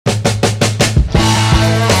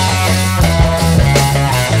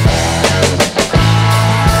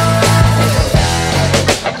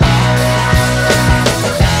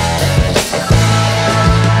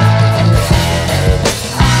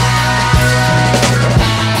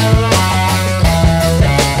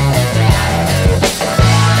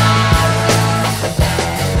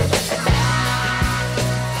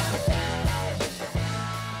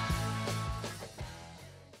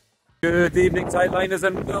Good evening, Tideliners,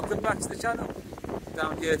 and welcome back to the channel.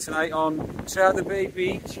 Down here tonight on Charter Bay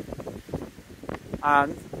Beach,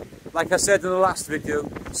 and like I said in the last video,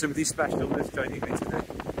 somebody special is joining me today.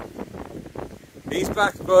 He's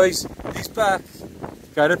back, boys. He's back.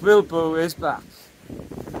 Gareth Wilbo is back.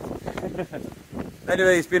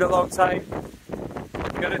 Anyway, it's been a long time.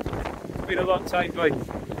 Gareth, it's been a long time, boy.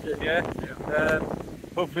 Yeah.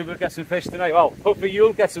 Hopefully we'll get some fish tonight. Well, hopefully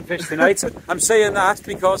you'll get some fish tonight. I'm saying that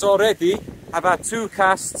because already I've had 2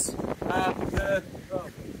 casts and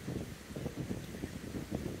well,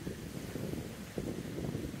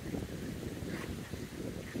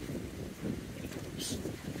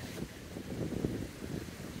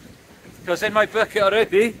 because in my bucket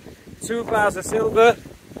already 2 bars of silver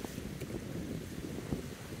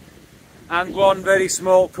and 1 very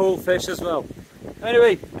small cool fish as well.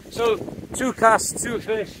 Anyway, so 2 casts, 2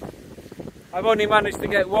 fish. I've only managed to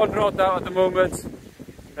get 1 rod out at the moment.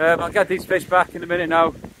 I'll get these fish back in a minute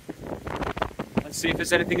now and see if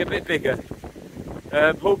there's anything a bit bigger.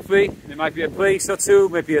 Hopefully there might be a place or 2,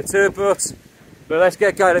 maybe a turbot. But let's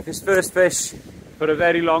get Gareth his first fish for a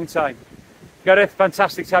very long time. Gareth,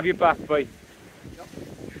 fantastic to have you back, boy.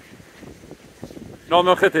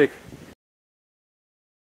 Normal chydig.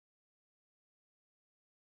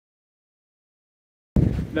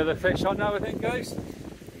 Another fish on now, I think, guys.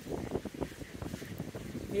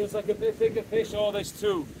 Feels like a bit bigger fish. Oh, there's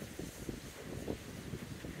 2.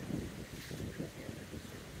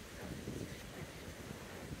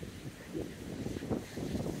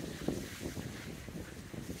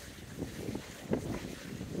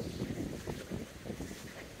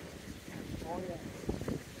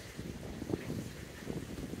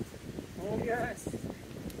 Oh yes.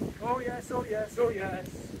 Oh yes, oh yes, oh yes.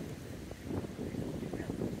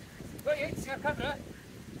 Wait, see a camera?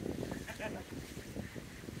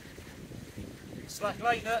 Slack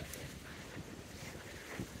liner.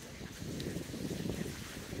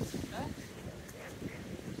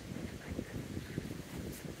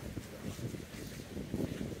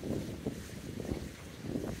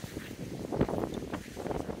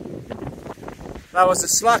 That was a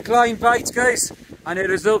slack line bite, guys, and it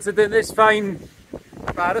resulted in this fine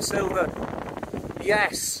bar of silver.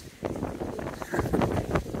 Yes.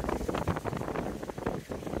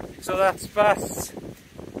 So that's bass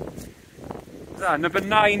number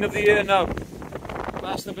 9 of the year now.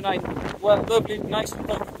 Bass number 9. Well, lovely, nice and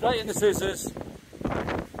hooked right in the scissors.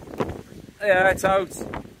 Yeah, it's out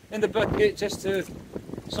in the bucket just to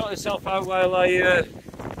sort itself out while I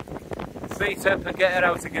bait up and get it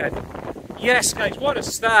out again. Yes, guys, what a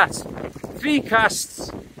start! 3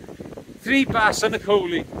 casts, 3 bass and a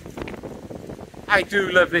coley. I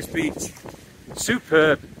do love this beach.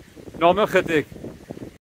 Superb. Normal chydig.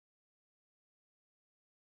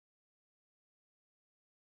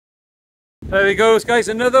 There he goes, guys,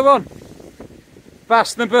 another one.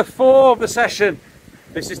 Bass number 4 of the session.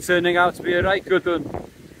 This is turning out to be a right good one.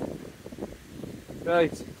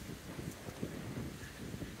 Right.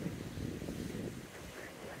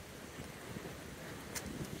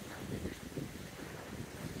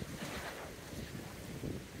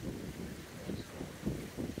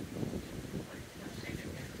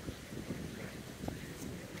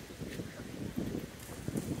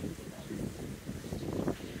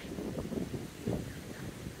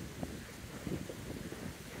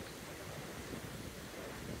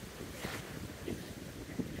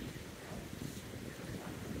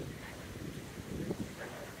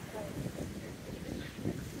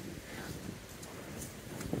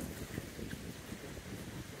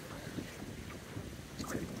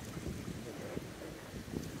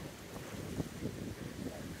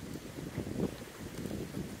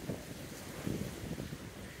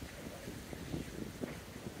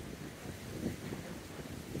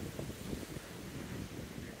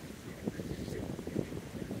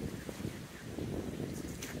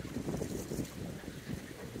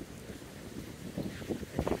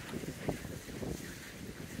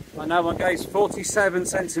 And that one, guys, 47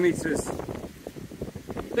 centimetres.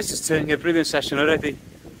 This is turning a brilliant session already.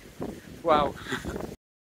 Wow.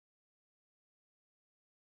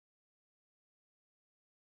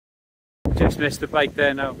 Just missed the bite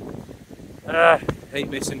there now. Hate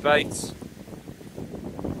missing bites.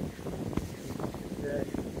 Yeah.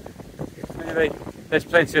 Anyway, there's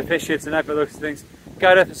plenty of fish here tonight by looks of things.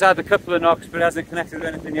 Gareth has had a couple of knocks but hasn't connected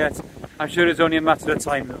with anything yet. I'm sure it's only a matter of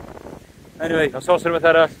time though. Anyway, I'll sort with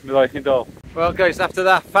that my life in doll. Well guys, after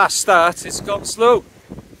that fast start, it's gone slow.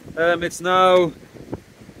 It's now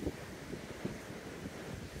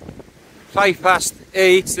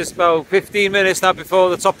 8:05. There's about 15 minutes now before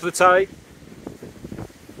the top of the tide.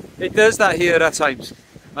 It does that here at times.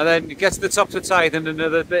 and then it gets to the top of the tide and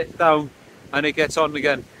another bit down and it gets on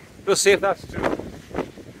again. We'll see if that's true.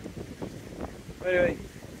 Anyway,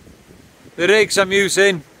 the rigs I'm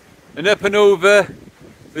using, an up and over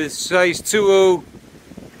with size 2.0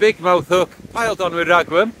 big mouth hook piled on with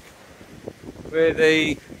ragworm with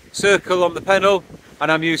a circle on the pennel,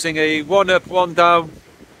 and I'm using a 1 up 1 down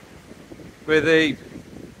with the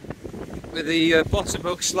bottom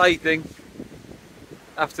hook sliding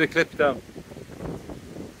after the clip down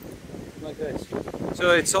like this.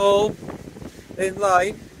 So it's all in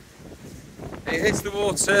line, it hits the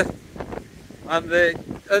water and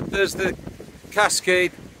there's the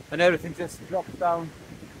cascade and everything just drops down.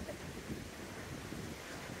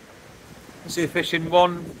 You see the fish in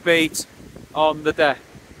one bait on the deck.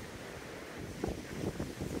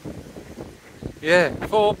 Yeah,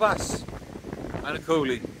 4 bass and a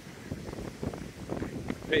coolie.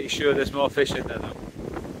 Pretty sure there's more fish in there though.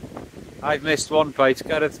 I've missed 1 bite,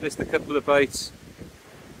 Gareth's missed a couple of bites.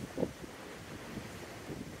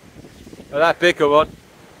 Well, that bigger one,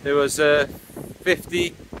 there was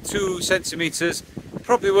 52 centimetres,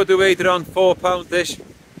 probably would have weighed around 4 pound-ish.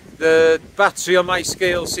 The battery on my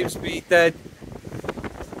scale seems to be dead.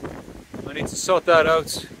 I need to sort that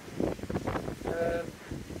out.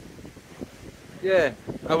 Yeah,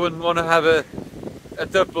 I wouldn't want to have a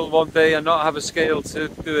double one day and not have a scale to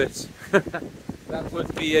do it. That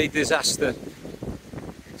would be a disaster.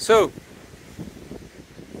 So,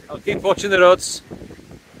 I'll keep watching the rods,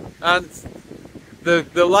 and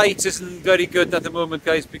the light isn't very good at the moment,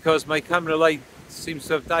 guys, because my camera light seems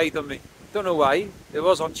to have died on me. Don't know why, it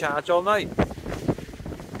was on charge all night.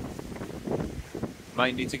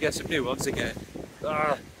 Might need to get some new ones again.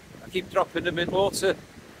 I keep dropping them in water,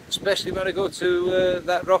 especially when I go to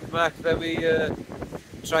that rock mark that we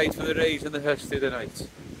tried for the rays and the hush the other night.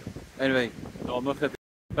 Anyway, normal.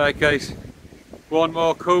 Right guys, 1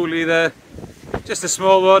 more coolie there, just a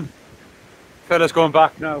small one. Fella's going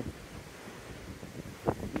back now.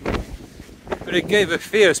 But it gave a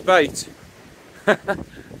fierce bite.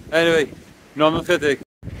 Anyway, normal chydig.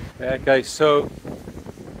 Yeah guys, so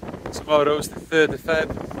tomorrow's the 3rd of Feb.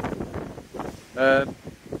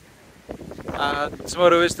 And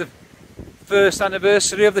tomorrow is the 1st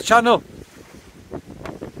anniversary of the channel.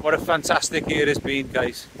 What a fantastic year it's been,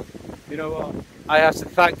 guys. You know what? I have to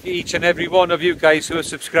thank each and every one of you guys who have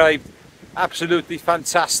subscribed. Absolutely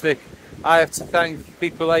fantastic. I have to thank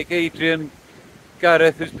people like Adrian,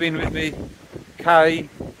 Gareth, who's been with me, Kai,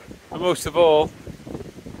 and most of all,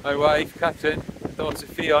 my wife, Catherine, daughter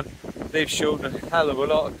Fion. They've shown a hell of a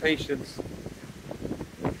lot of patience.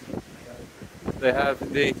 They have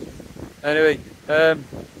indeed. Anyway,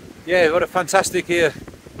 yeah, what a fantastic year.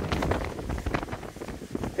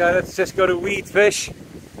 Gareth's just got a weed fish.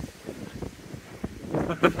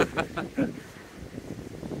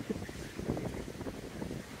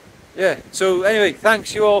 Yeah, so anyway,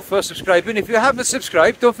 thanks you all for subscribing. If you haven't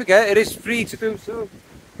subscribed, don't forget, it is free to do so.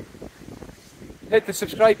 Hit the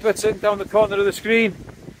subscribe button down the corner of the screen.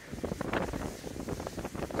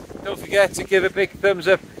 Don't forget to give a big thumbs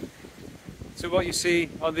up to what you see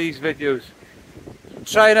on these videos.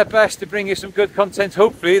 Trying our best to bring you some good content.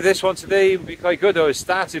 Hopefully this one today will be quite good. Oh, it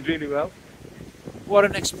started really well. What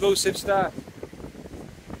an explosive start.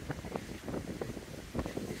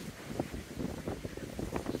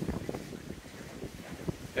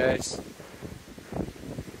 Yes.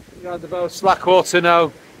 Around about slack water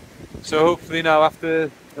now. So hopefully now after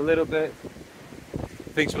a little bit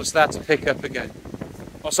things will start to pick up again.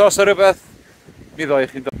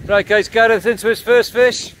 Right guys, Gareth into his first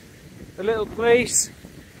fish. A little place.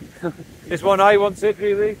 It's one I wanted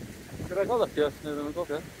really. Could I go look here? No, go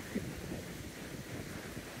there.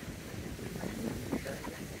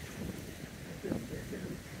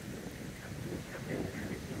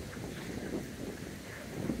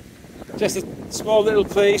 Just a small little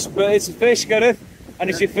place, but it's a fish, Gareth, and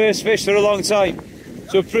it's your first fish for a long time.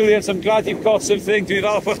 So brilliant, I'm glad you've caught something. Dwi'n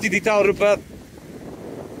falch bod ti 'di dal rhywbeth.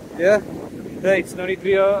 Yeah? Right, now need to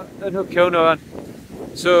be yn hoocio now.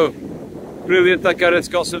 So, brilliant that Gareth's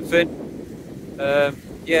got something.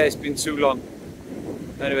 Yeah, it's been too long.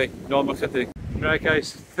 Anyway, normal chydig. Right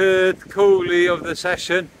guys, 3rd coolie of the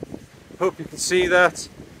session. Hope you can see that.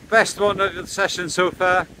 Best one of the session so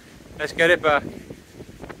far. Let's get it back.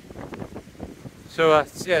 So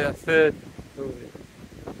that's, yeah, that's 3rd coolie.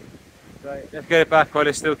 Right, let's get it back while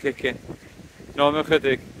it's still kicking. Normal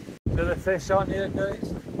chydig. So the fish on here,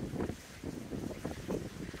 guys.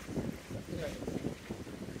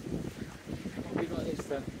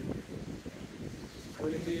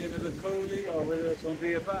 Will it be another coolie or will this one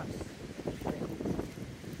be a bass?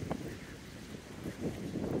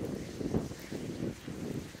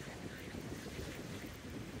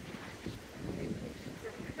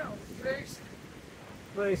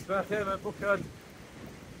 Place back here, mae'n bwcan.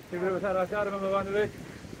 Ti'n gwybod arall ar yma fan i fi.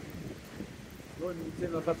 Hwn yn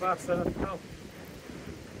teimlo fatha bas ar yna.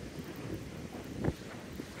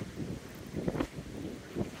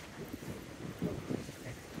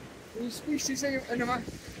 Yw species yn yma?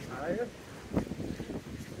 A ie.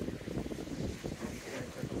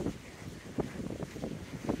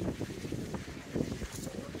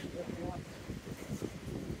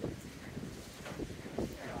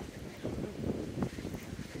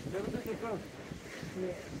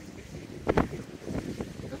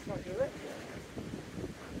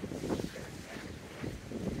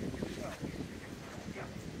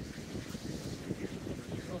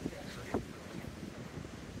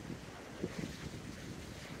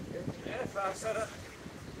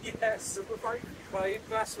 Yes, super fight. 5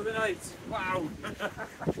 bass for the night. Wow!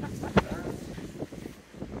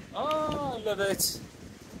 Oh, I love it.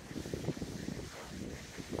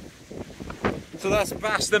 So that's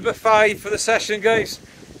bass number 5 for the session, guys.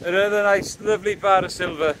 Another nice, lovely bar of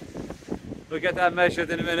silver. We'll get that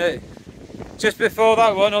measured in a minute. Just before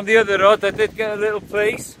that one, on the other rod, I did get a little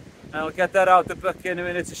place. And I'll get that out the bucket in a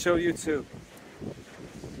minute to show you too.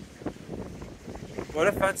 What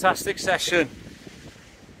a fantastic session.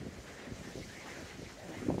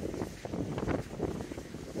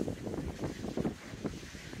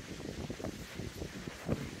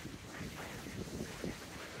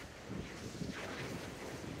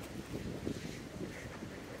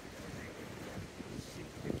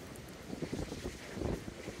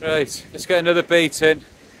 Right, let's get another bait in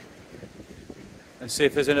and see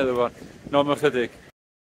if there's another one. Not much to dig.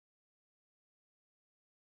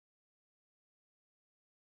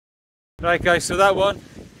 Right guys, so that one,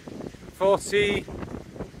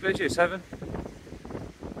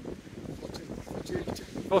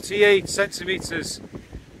 48 centimetres.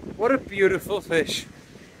 What a beautiful fish.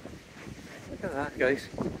 Look at that, guys.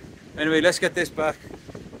 Anyway, let's get this back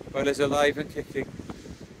while it's alive and kicking.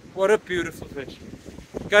 What a beautiful fish.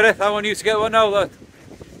 Gareth, I want you to get one now, look.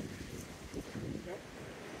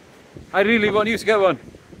 I really want you to get one.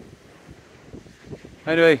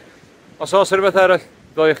 Anyway, os oes rhywbeth arall,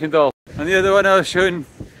 ddoi chi'n dol. And the other one I was showing,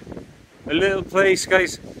 a little place,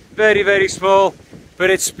 guys. Very, very small, but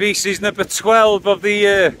it's species number 12 of the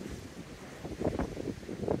year.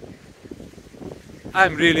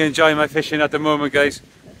 I'm really enjoying my fishing at the moment, guys.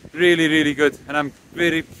 Really, really good. And I'm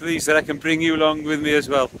very pleased that I can bring you along with me as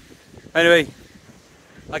well. Anyway,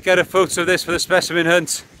 I get a photo of this for the specimen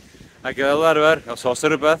hunt. I get a larfer, os oes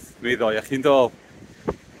rhywbeth, mi ddoi a chi'n dol.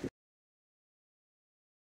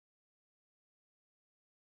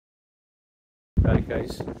 Right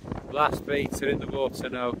guys, last bait are in the water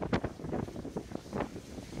now.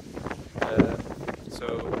 So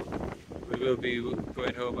we will be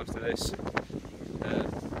going home after this.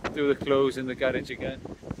 Do the clothes in the garage again.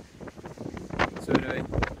 So anyway,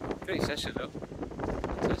 great session though.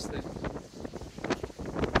 Fantastic.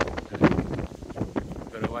 I'm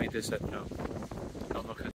gonna wind this up now. Not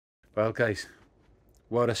looking. Well guys,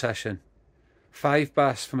 what a session. 5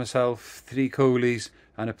 bass for myself, 3 coalies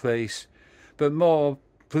and a place. But more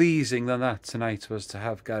pleasing than that tonight was to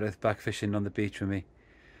have Gareth back fishing on the beach with me.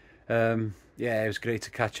 Yeah, it was great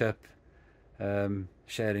to catch up,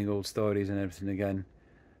 sharing old stories and everything again.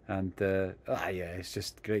 And yeah, it's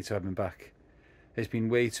just great to have him back. It's been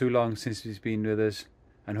way too long since he's been with us,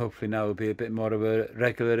 and hopefully now it'll be a bit more of a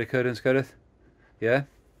regular occurrence, Gareth. Yeah?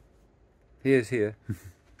 He is here.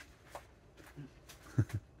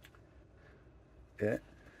 Yeah.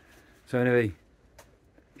 So anyway,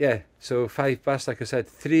 yeah, so 5 bass, like I said,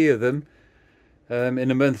 3 of them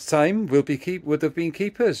in a month's time would have been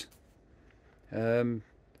keepers.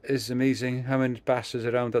 It's amazing how many bass is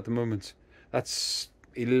around at the moment. That's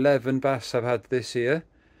 11 bass I've had this year.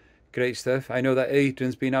 Great stuff. I know that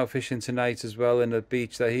Adrian's been out fishing tonight as well in a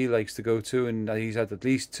beach that he likes to go to, and he's had at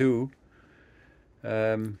least 2.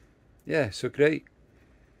 Yeah, so great.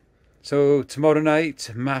 So tomorrow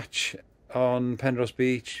night, match on Penrose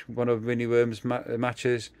Beach, one of Winnie Worm's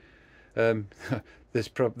matches. The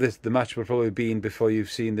match will probably be in before you've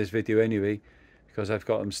seen this video anyway, because I've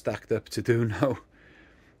got them stacked up to do now.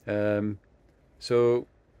 So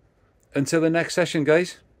until the next session,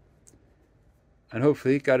 guys, and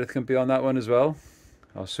hopefully Gareth can be on that one as well,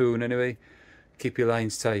 or soon anyway. Keep your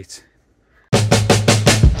lines tight.